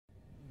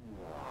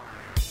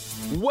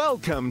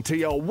Welcome to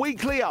your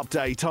weekly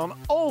update on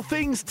all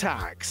things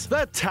tax,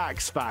 the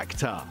Tax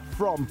Factor,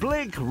 from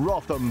Blick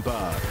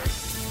Rothenberg.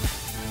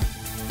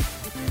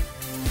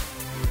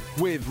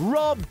 With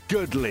Rob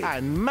Goodley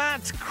and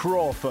Matt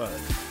Crawford.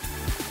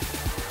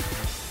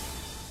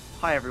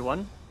 Hi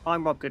everyone,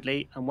 I'm Rob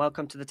Goodley and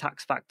welcome to the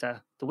Tax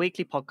Factor, the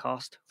weekly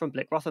podcast from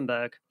Blick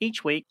Rothenberg.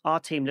 Each week,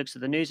 our team looks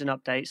at the news and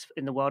updates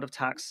in the world of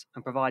tax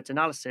and provides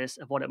analysis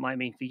of what it might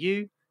mean for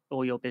you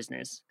or your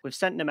business. We've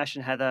sent Nimesh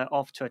and Heather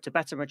off to a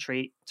Tibetan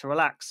retreat to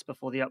relax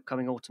before the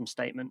upcoming autumn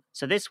statement.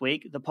 So this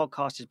week, the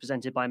podcast is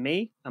presented by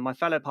me and my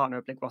fellow partner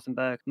at Blick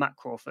Rothenberg, Matt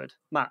Crawford.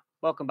 Matt,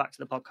 welcome back to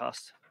the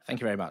podcast. Thank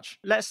you very much.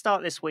 Let's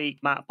start this week,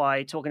 Matt,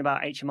 by talking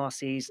about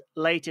HMRC's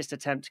latest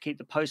attempt to keep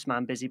the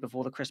postman busy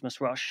before the Christmas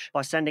rush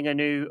by sending a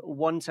new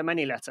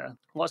one-to-many letter.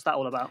 What's that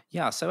all about?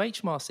 Yeah, so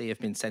HMRC have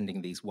been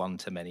sending these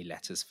one-to-many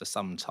letters for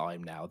some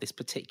time now. This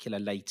particular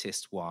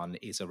latest one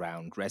is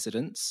around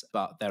residents,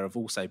 but there have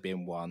also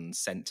been ones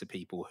sent to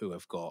people who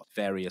have got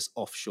various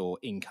offshore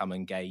income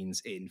and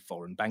gains in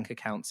foreign bank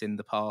accounts in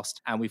the past.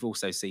 And we've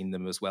also seen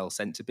them as well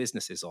sent to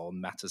businesses on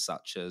matters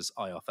such as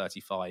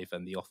IR35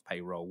 and the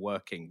off-payroll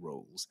working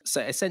rules.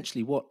 So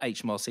essentially what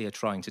HMRC are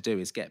trying to do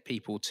is get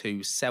people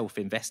to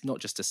self-invest, not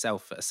just to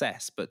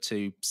self-assess, but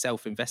to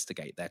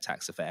self-investigate their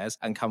tax affairs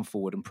and come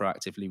forward and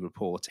proactively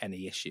report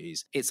any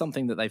issues. It's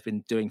something that they've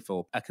been doing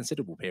for a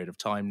considerable period of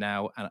time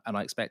now, and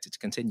I expect it to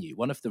continue.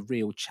 One of the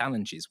real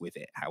challenges with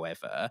it,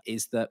 however,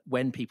 is that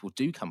when people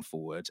do come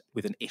forward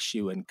with an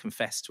issue and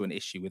confess to an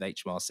issue with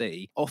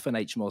HMRC, often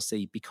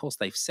HMRC, because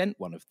they've sent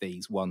one of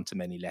these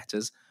one-to-many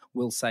letters,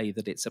 will say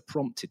that it's a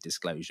prompted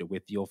disclosure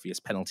with the obvious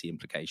penalty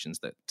implications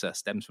that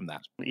stems from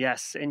that.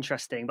 Yes,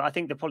 interesting. But I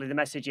think probably the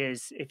message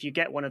is if you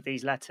get one of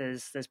these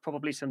letters, there's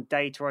probably some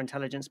data or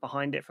intelligence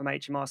behind it from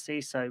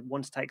HMRC. So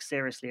one to take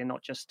seriously and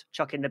not just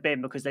chuck in the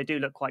bin, because they do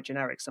look quite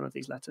generic, some of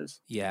these letters.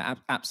 Yeah,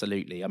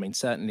 absolutely. I mean,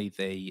 certainly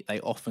they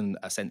often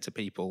are sent to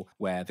people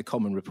where the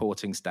common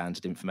reporting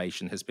standard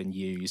information has been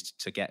used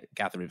to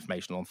gather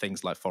information on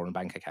things like foreign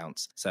bank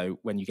accounts. So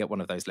when you get one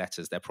of those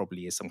letters, there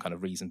probably is some kind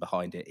of reason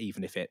behind it,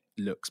 even if it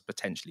looks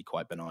potentially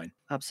quite benign.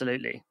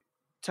 Absolutely.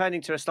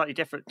 Turning to a slightly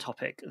different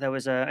topic, there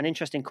was an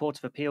interesting Court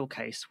of Appeal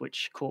case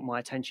which caught my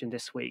attention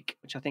this week,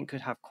 which I think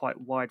could have quite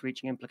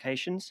wide-reaching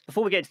implications.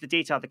 Before we get into the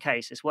detail of the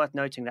case, it's worth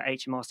noting that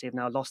HMRC have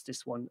now lost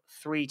this one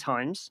 3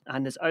 times,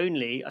 and there's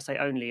only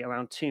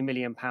around £2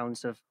 million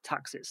of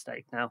tax at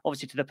stake. Now,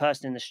 obviously to the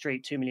person in the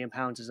street, £2 million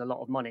is a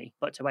lot of money,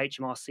 but to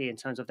HMRC in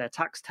terms of their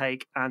tax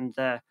take and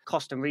the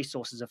cost and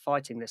resources of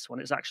fighting this one,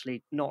 it's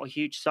actually not a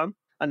huge sum.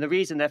 And the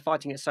reason they're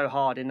fighting it so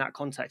hard in that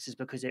context is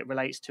because it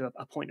relates to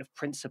a point of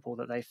principle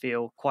that they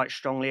feel quite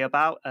strongly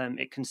about.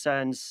 It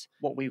concerns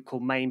what we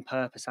call main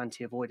purpose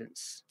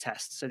anti-avoidance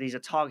tests. So these are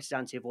targeted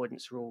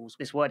anti-avoidance rules.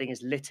 This wording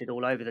is littered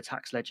all over the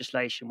tax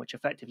legislation, which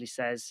effectively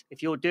says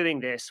if you're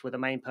doing this with a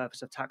main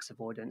purpose of tax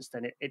avoidance,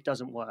 then it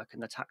doesn't work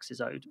and the tax is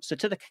owed. So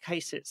to the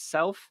case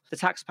itself, the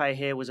taxpayer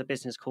here was a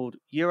business called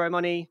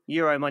Euromoney.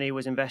 Euromoney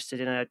was invested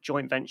in a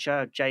joint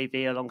venture, a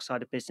JV,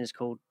 alongside a business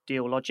called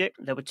Dealogic.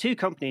 There were 2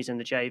 companies in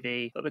the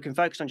JV, but we can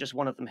focus on just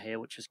one of them here,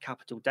 which was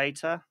Capital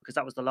Data, because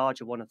that was the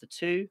larger one of the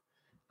 2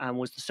 and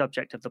was the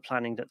subject of the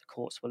planning that the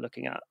courts were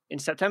looking at. In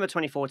September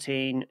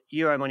 2014,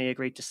 Euromoney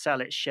agreed to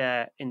sell its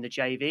share in the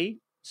JV.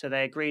 So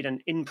they agreed an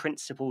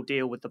in-principle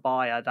deal with the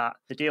buyer that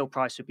the deal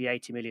price would be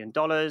 $80 million,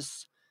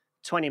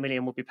 $20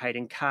 million would be paid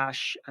in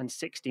cash, and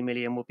 $60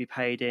 million would be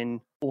paid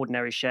in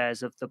ordinary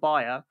shares of the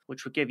buyer,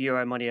 which would give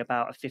Euromoney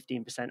about a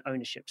 15%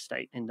 ownership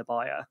stake in the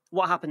buyer.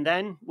 What happened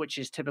then, which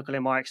is typical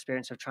in my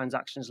experience of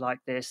transactions like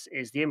this,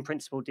 is the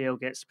in-principle deal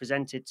gets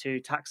presented to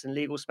tax and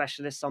legal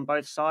specialists on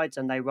both sides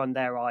and they run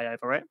their eye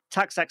over it.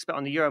 Tax expert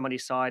on the Euromoney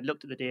side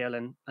looked at the deal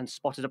and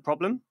spotted a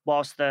problem.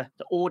 Whilst the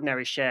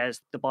ordinary shares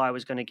the buyer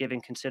was going to give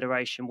in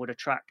consideration would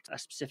attract a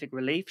specific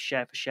relief,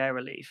 share for share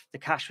relief, the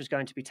cash was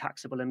going to be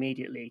taxable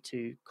immediately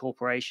to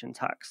corporation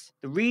tax.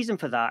 The reason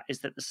for that is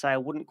that the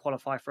sale wouldn't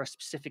qualify for a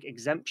specific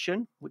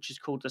exemption, which is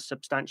called the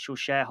Substantial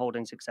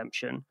Shareholdings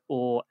Exemption,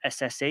 or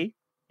SSE.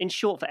 In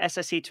short, for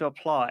SSE to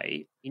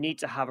apply, you need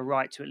to have a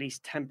right to at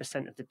least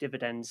 10% of the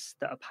dividends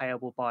that are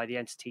payable by the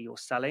entity you're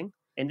selling.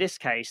 In this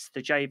case,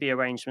 the JV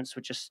arrangements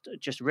were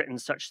just written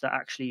such that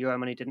actually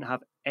Euromoney didn't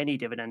have any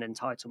dividend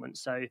entitlement.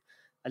 So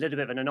a little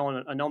bit of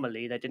an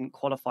anomaly, they didn't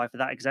qualify for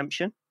that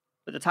exemption.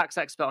 But the tax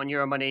expert on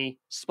Euromoney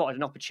spotted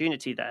an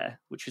opportunity there,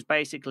 which was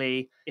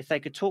basically if they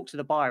could talk to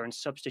the buyer and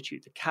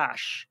substitute the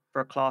cash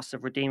for a class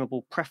of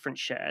redeemable preference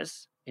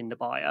shares in the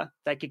buyer,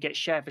 they could get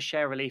share for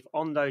share relief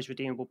on those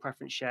redeemable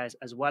preference shares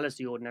as well as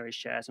the ordinary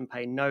shares and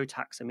pay no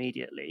tax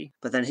immediately.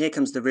 But then here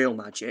comes the real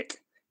magic.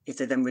 If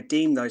they then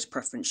redeem those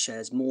preference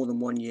shares more than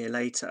 1 year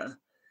later,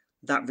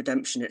 that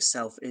redemption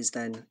itself is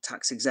then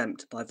tax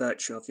exempt by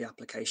virtue of the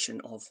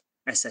application of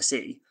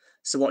SSE.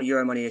 So what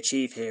Euromoney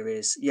achieve here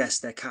is, yes,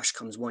 their cash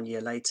comes 1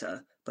 year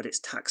later, but it's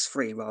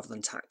tax-free rather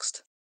than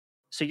taxed.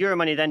 So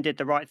Euromoney then did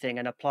the right thing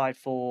and applied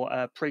for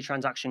a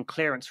pre-transaction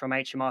clearance from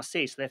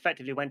HMRC. So they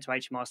effectively went to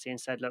HMRC and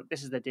said, look,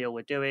 this is the deal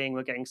we're doing.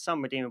 We're getting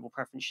some redeemable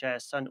preference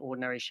shares, some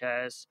ordinary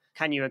shares.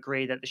 Can you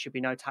agree that there should be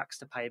no tax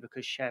to pay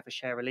because share for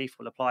share relief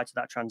will apply to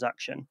that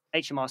transaction?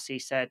 HMRC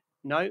said,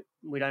 no,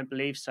 we don't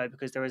believe so,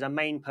 because there is a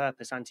main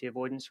purpose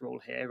anti-avoidance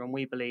rule here, and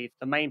we believe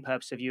the main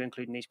purpose of you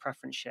including these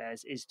preference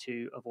shares is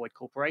to avoid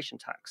corporation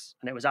tax.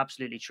 And it was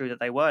absolutely true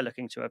that they were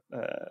looking to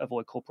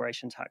avoid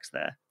corporation tax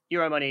there.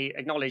 Euromoney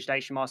acknowledged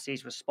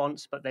HMRC's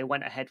response, but they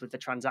went ahead with the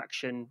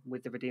transaction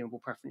with the redeemable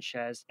preference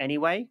shares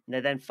anyway. And they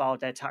then filed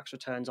their tax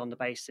returns on the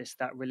basis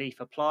that relief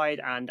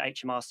applied, and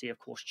HMRC, of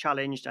course,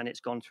 challenged, and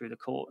it's gone through the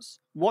courts.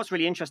 What's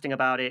really interesting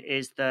about it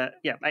is that,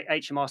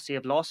 HMRC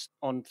have lost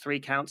on 3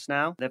 counts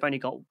now. They've only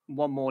got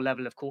one more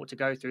level of court to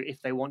go through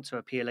if they want to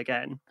appeal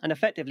again. And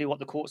effectively what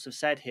the courts have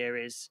said here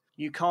is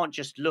you can't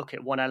just look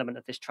at one element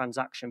of this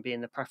transaction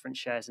being the preference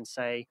shares and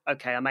say,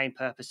 okay, a main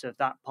purpose of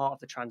that part of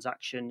the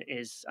transaction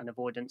is an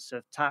avoidance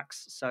of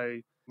tax, so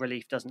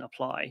relief doesn't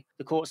apply.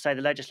 The courts say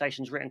the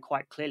legislation's written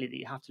quite clearly that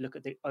you have to look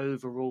at the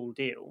overall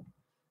deal.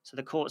 So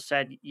the court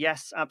said,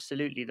 yes,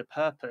 absolutely, the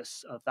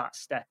purpose of that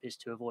step is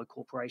to avoid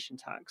corporation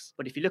tax.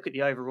 But if you look at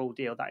the overall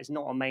deal, that is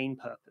not a main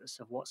purpose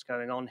of what's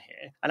going on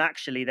here. And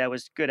actually, there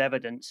was good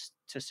evidence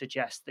to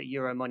suggest that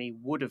Euromoney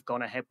would have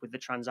gone ahead with the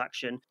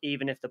transaction,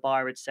 even if the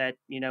buyer had said,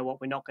 you know what,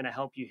 we're not going to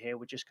help you here,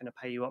 we're just going to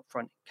pay you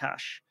upfront in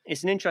cash.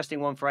 It's an interesting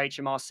one for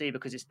HMRC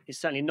because it's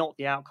certainly not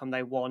the outcome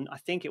they want. I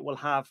think it will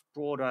have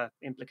broader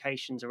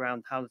implications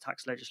around how the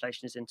tax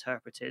legislation is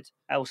interpreted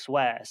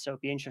elsewhere. So it'll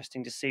be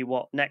interesting to see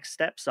what next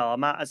steps are.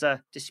 Matt, as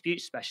a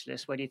dispute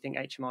specialist, where do you think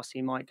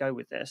HMRC might go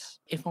with this?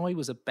 If I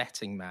was a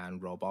betting man,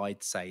 Rob,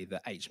 I'd say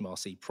that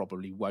HMRC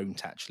probably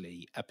won't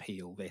actually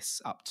appeal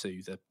this up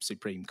to the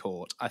Supreme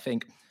Court. I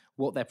think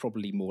what they're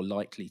probably more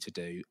likely to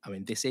do, I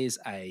mean, this is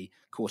a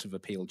Court of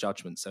Appeal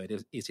judgment, so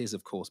it is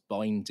of course,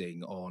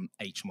 binding on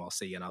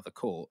HMRC and other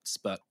courts.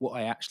 But what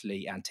I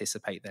actually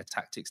anticipate their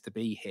tactics to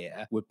be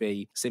here would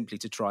be simply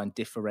to try and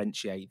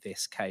differentiate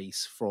this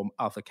case from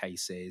other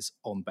cases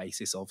on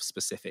basis of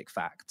specific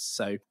facts.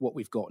 So what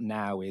we've got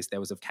now is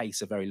there was a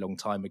case a very long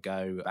time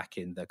ago, back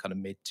in the kind of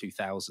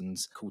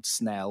mid-2000s, called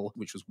Snell,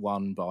 which was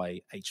won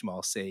by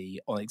HMRC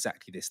on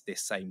exactly this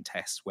same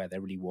test, where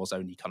there really was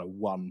only kind of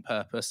one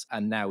purpose.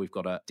 And now we've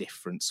got a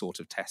different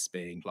sort of test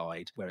being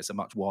applied, where it's a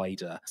much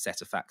wider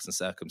set of facts and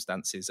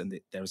circumstances, and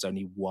there is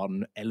only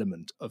one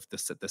element of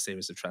the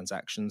series of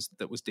transactions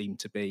that was deemed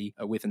to be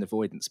with an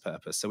avoidance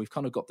purpose. So we've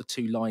kind of got the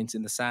 2 lines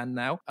in the sand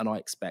now, and I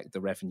expect the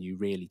revenue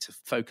really to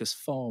focus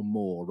far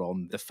more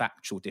on the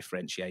factual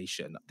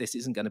differentiation. This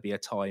isn't going to be a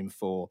time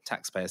for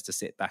taxpayers to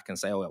sit back and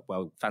say, oh,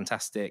 well,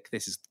 fantastic,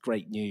 this is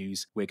great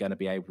news, we're going to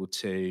be able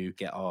to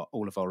get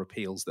all of our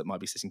appeals that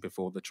might be sitting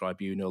before the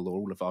tribunal, or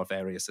all of our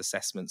various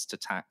assessments to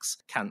tax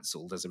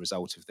cancelled as a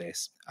result of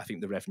this. I think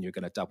the revenue are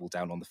going to double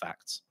down on the facts.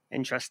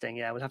 Interesting.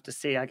 Yeah, we'll have to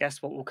see, I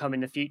guess, what will come in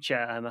the future.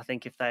 I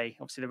think if they,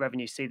 obviously the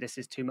revenue see this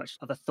is too much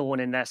of a thorn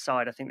in their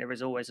side, I think there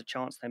is always a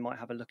chance they might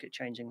have a look at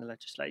changing the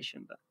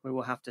legislation, but we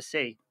will have to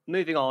see.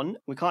 Moving on,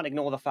 we can't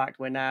ignore the fact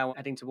we're now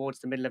heading towards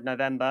the middle of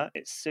November.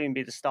 It's soon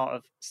be the start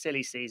of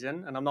silly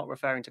season, and I'm not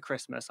referring to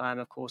Christmas. I am,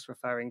 of course,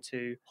 referring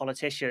to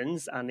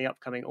politicians and the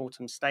upcoming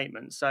autumn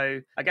statement.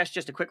 So I guess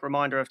just a quick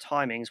reminder of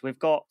timings. We've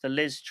got the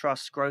Liz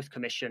Truss Growth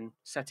Commission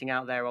setting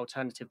out their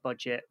alternative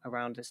budget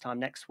around this time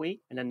next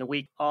week, and then the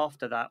week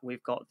after that,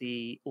 we've got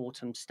the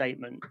autumn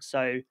statement.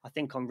 So I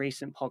think on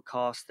recent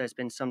podcasts, there's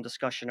been some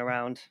discussion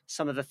around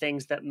some of the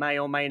things that may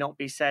or may not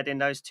be said in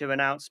those 2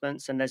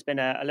 announcements. And there's been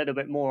a little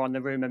bit more on the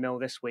rumour mill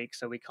this week,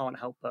 so we can't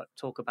help but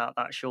talk about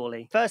that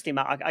surely. Firstly,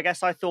 Matt, I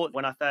guess I thought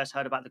when I first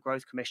heard about the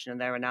Growth Commission and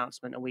their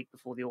announcement a week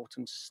before the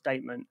autumn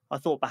statement, I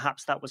thought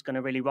perhaps that was going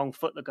to really wrong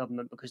foot the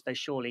government, because they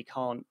surely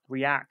can't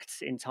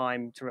react in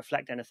time to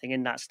reflect anything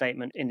in that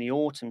statement in the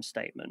autumn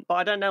statement. But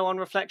I don't know, on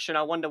reflection,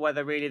 I wonder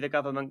whether really the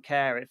government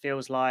care. It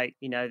feels like,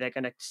 they're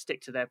going to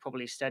stick to their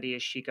probably steady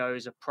as she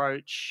goes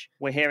approach.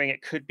 We're hearing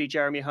it could be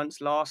Jeremy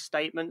Hunt's last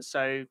statement,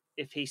 so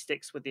if he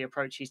sticks with the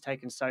approach he's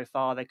taken so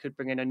far, they could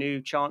bring in a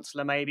new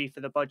chancellor maybe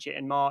for the budget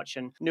in March,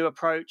 and new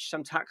approach,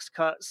 some tax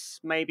cuts,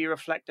 maybe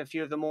reflect a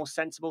few of the more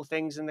sensible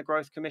things in the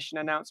Growth Commission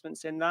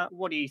announcements in that.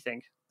 What do you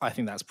think? I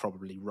think that's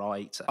probably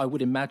right. I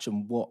would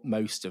imagine what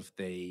most of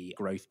the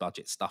growth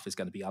budget stuff is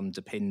going to be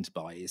underpinned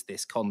by is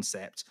this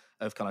concept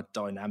of kind of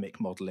dynamic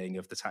modelling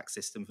of the tax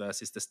system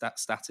versus the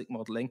static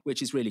modelling,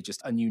 which is really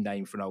just a new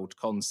name for an old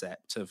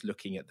concept of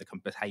looking at the kind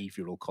of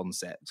behavioural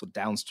concepts or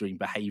downstream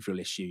behavioural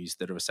issues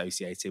that are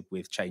associated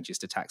with changes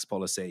to tax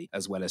policy,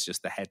 as well as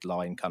just the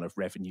headline kind of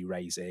revenue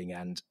raising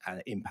and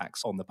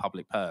impacts on the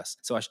public purse.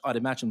 So I'd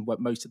imagine what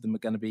most of them are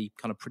going to be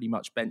kind of pretty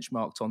much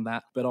benchmarked on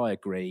that. But I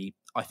agree.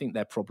 I think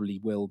there probably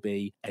will still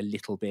be a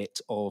little bit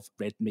of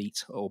red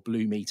meat or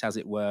blue meat, as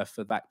it were,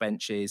 for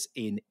backbenches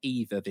in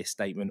either this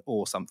statement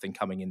or something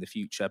coming in the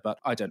future. But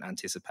I don't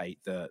anticipate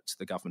that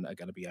the government are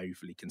going to be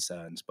overly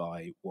concerned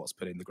by what's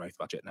put in the growth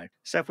budget now.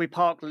 So if we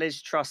park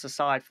Liz Truss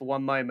aside for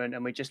one moment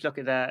and we just look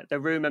at the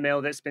rumour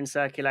mill that's been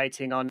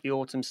circulating on the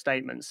autumn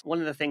statements, one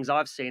of the things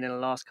I've seen in the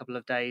last couple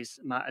of days,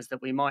 Matt, is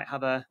that we might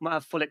have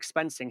full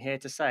expensing here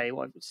to stay.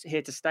 What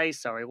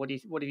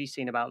have you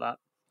seen about that?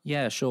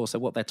 Yeah, sure. So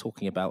what they're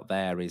talking about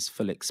there is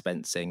full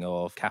expensing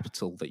of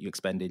capital that you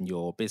expend in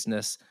your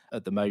business.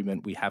 At the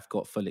moment, we have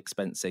got full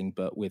expensing,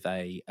 but with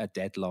a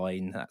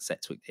deadline that's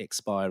set to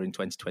expire in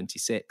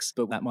 2026.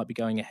 But that might be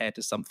going ahead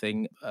as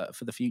something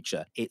for the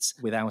future. It's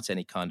without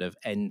any kind of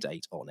end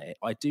date on it.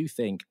 I do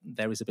think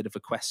there is a bit of a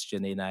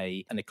question in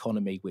an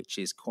economy which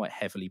is quite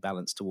heavily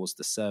balanced towards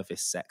the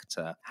service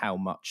sector, how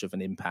much of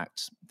an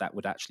impact that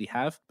would actually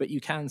have. But you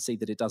can see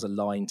that it does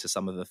align to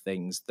some of the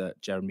things that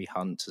Jeremy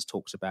Hunt has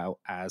talked about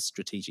as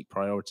strategic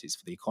priorities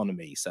for the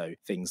economy. So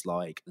things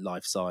like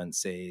life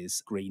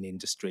sciences, green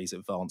industries,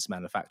 advanced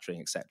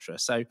manufacturing, etc.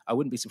 So I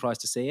wouldn't be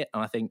surprised to see it.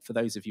 And I think for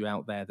those of you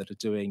out there that are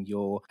doing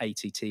your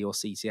ATT or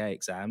CTA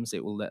exams,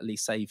 it will at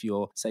least save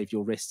your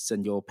wrists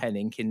and your pen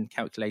ink in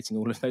calculating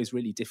all of those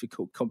really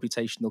difficult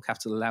computational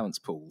capital allowance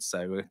pools.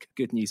 So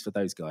good news for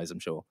those guys, I'm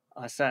sure.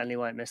 I certainly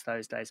won't miss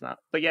those days, Matt.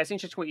 But yeah, it's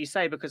interesting what you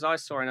say, because I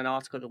saw in an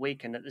article at the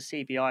weekend that the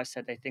CBI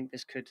said they think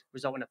this could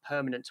result in a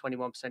permanent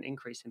 21%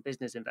 increase in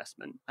business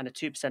investment and a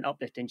 2%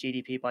 uplift in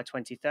GDP by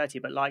 2030.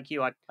 But like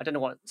you, I don't know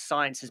what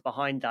science is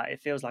behind that.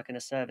 It feels like in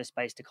a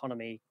service-based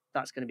economy,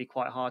 that's going to be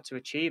quite hard to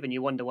achieve. And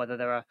you wonder whether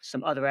there are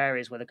some other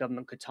areas where the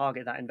government could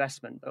target that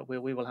investment, but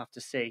we will have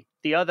to see.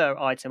 The other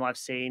item I've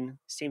seen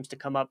seems to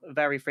come up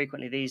very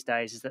frequently these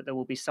days is that there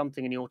will be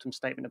something in the autumn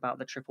statement about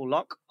the triple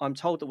lock. I'm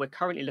told that we're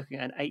currently looking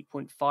at an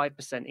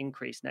 8.5%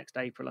 increase next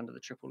April under the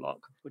triple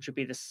lock, which would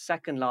be the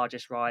second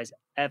largest rise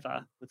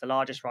ever, with the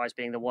largest rise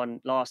being the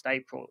one last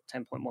April,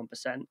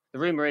 10.1%. The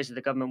rumour is that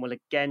the government will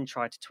again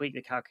try to tweak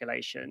the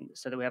calculation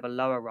so that we have a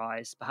lower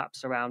rise,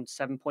 perhaps around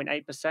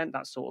 7.8%,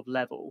 that sort of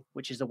level,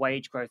 which is the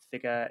wage growth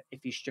figure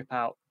if you strip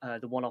out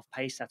the one-off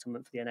pay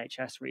settlement for the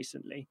NHS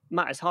recently.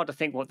 Matt, it's hard to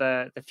think what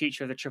the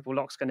future of the triple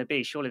lock's going to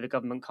be. Surely the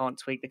government can't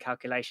tweak the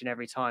calculation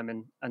every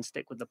time and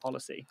stick with the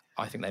policy.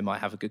 I think they might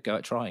have a good go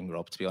at trying,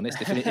 Rob, to be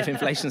honest. If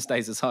inflation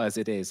stays as high as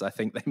it is, I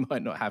think they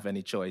might not have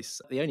any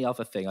choice. The only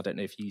other thing, I don't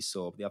know if you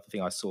saw, but the other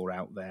thing I saw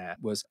out there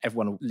was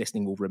everyone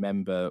listening will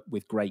remember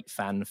with great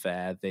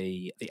fanfare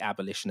the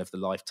abolition of the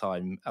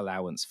lifetime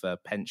allowance for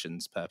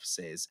pensions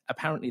purposes.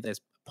 Apparently there's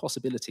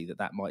possibility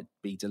that might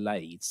be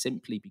delayed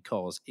simply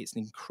because it's an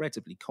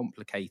incredibly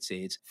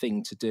complicated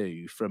thing to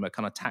do from a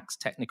kind of tax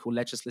technical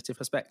legislative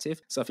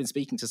perspective. So I've been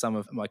speaking to some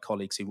of my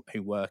colleagues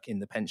who work in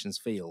the pensions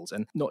field,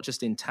 and not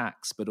just in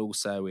tax but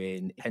also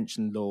in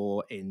pension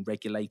law, in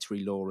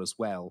regulatory law as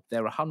well.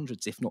 There are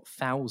hundreds if not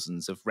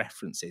thousands of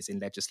references in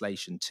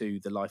legislation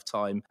to the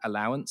lifetime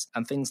allowance,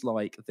 and things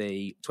like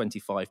the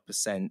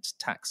 25%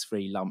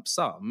 tax-free lump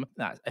sum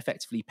that's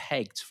effectively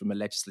pegged from a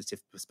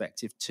legislative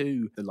perspective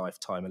to the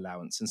lifetime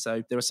allowance. And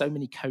so there are so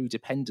many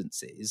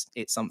codependencies,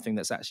 it's something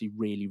that's actually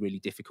really, really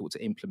difficult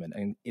to implement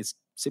and is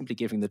simply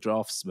giving the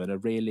draftsman a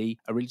really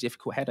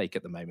difficult headache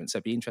at the moment. So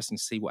it'd be interesting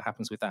to see what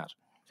happens with that.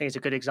 I think it's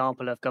a good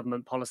example of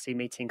government policy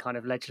meeting kind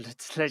of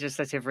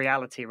legislative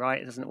reality, right?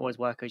 It doesn't always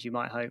work as you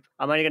might hope.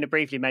 I'm only going to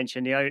briefly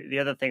mention the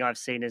other thing I've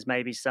seen is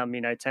maybe some,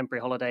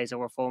 temporary holidays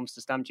or reforms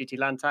to stamp duty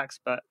land tax,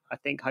 but I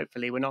think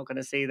hopefully we're not going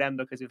to see them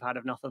because we've had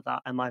enough of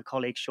that. And my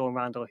colleague Sean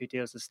Randall, who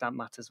deals with stamp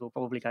matters, will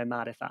probably go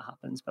mad if that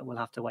happens, but we'll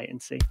have to wait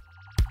and see.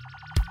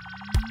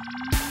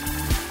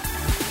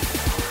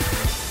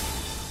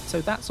 So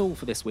that's all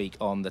for this week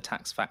on The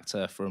Tax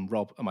Factor from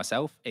Rob and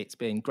myself. It's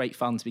been great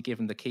fun to be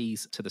given the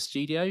keys to the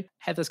studio.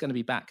 Heather's going to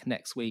be back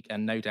next week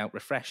and no doubt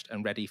refreshed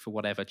and ready for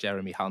whatever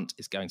Jeremy Hunt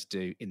is going to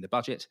do in the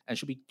budget. And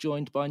she'll be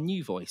joined by a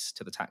new voice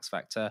to The Tax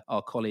Factor,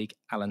 our colleague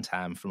Alan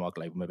Tam from our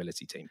Global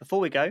Mobility team. Before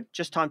we go,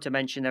 just time to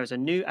mention there is a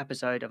new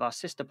episode of our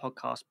sister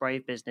podcast,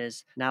 Brave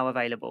Business, now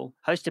available,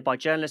 hosted by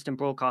journalist and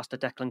broadcaster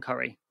Declan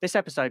Curry. This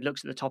episode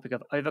looks at the topic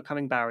of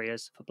overcoming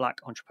barriers for Black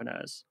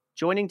entrepreneurs.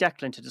 Joining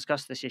Declan to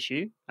discuss this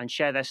issue and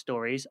share their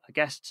stories are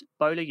guests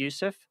Bola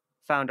Yusuf,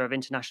 founder of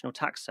International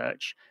Tax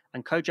Search,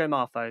 and Kojo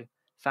Marfo,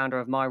 founder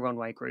of My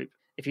Runway Group.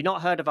 If you've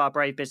not heard of our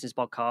Brave Business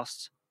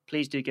podcasts,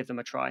 please do give them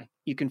a try.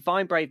 You can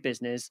find Brave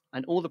Business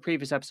and all the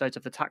previous episodes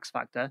of The Tax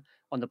Factor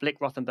on the Blick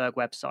Rothenberg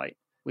website.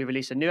 We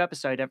release a new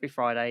episode every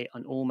Friday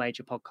on all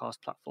major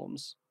podcast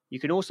platforms. You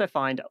can also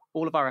find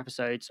all of our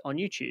episodes on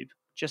YouTube.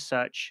 Just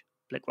search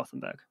Blick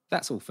Rothenberg.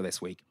 That's all for this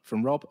week.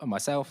 From Rob and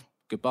myself,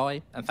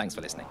 goodbye and thanks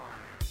for listening.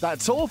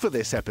 That's all for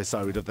this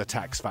episode of The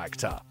Tax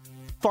Factor.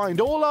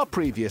 Find all our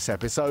previous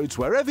episodes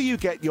wherever you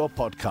get your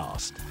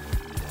podcast.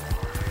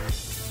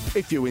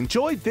 If you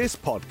enjoyed this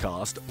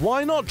podcast,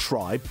 why not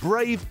try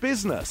Brave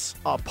Business,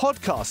 our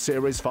podcast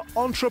series for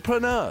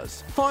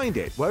entrepreneurs? Find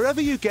it wherever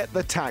you get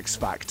The Tax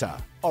Factor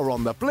or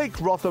on the Blick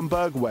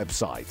Rothenberg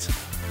website.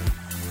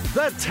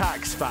 The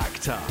Tax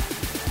Factor.